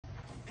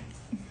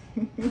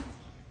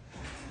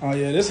Oh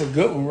yeah, this is a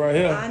good one right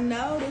here. I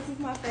know, this is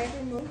my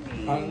favorite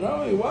movie. I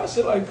know, you watched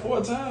it like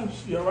 4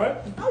 times. You alright?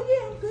 Oh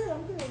yeah, I'm good,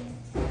 I'm good.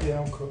 Yeah,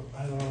 I'm cool.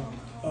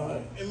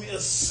 Alright, give me a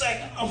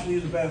second. I'm gonna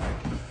use the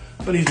bathroom.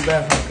 I'm gonna use the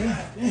bathroom.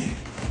 God damn.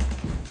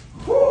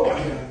 Whew, I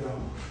gotta go.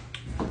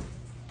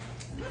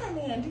 Hold on,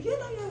 man. Do you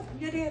know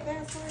your dad's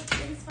password to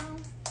his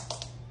phone?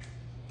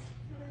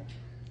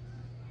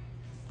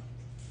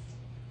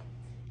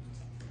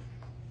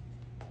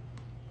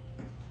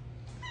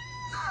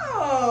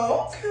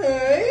 Oh,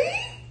 okay.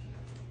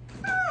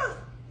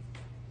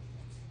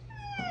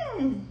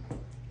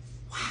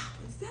 Wow,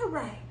 is that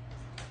right?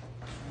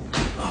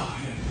 Oh,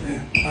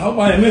 yeah. I hope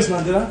I didn't miss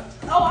nothing, did I?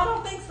 Oh, I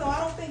don't think so. I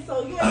don't think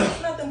so. You ain't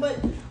missed nothing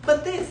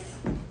but this.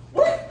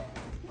 Who is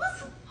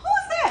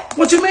that?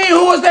 What you mean?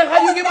 Who is that? How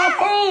you get my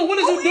phone? What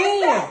is you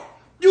doing?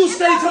 You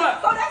stay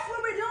tight. So that's what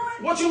we're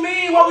doing? What you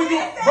mean? What we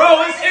doing?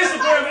 Bro, it's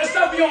Instagram. That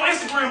stuff be on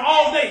Instagram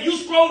all day. You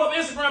scroll up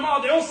Instagram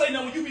all day. Don't say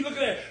nothing when you be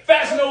looking at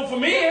Fashion Over for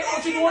men.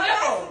 What you doing that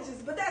for?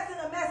 But that's in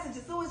the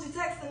messages. So is you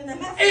texting in the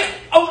messages?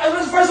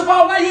 Listen, first of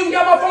all, now you even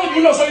got my phone.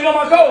 You know, so you know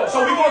my code.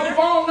 So we going through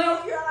phones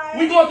now?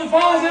 We going through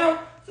phones now?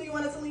 So you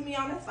wanted to leave me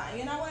on? That's fine.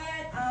 You know what?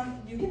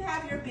 You can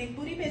have your big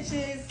booty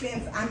bitches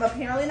since I'm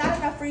apparently not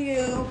enough for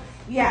you.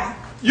 Yeah.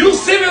 You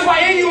serious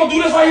right here? You gonna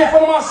do this right here in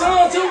front of my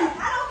son too? I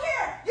don't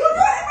care. You do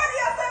it in front of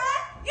your son.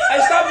 Hey,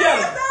 stop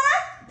yelling.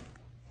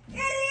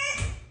 Idiot.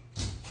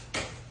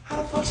 How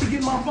the fuck she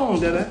get my phone,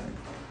 Dada?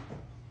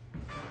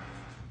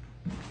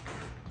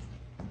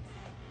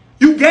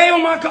 You gave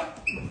him my car.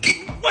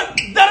 What?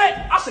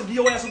 Dada? I should give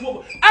your ass a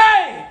whooping.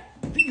 Hey!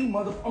 You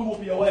mother, I'm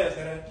whooping your ass,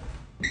 Dada.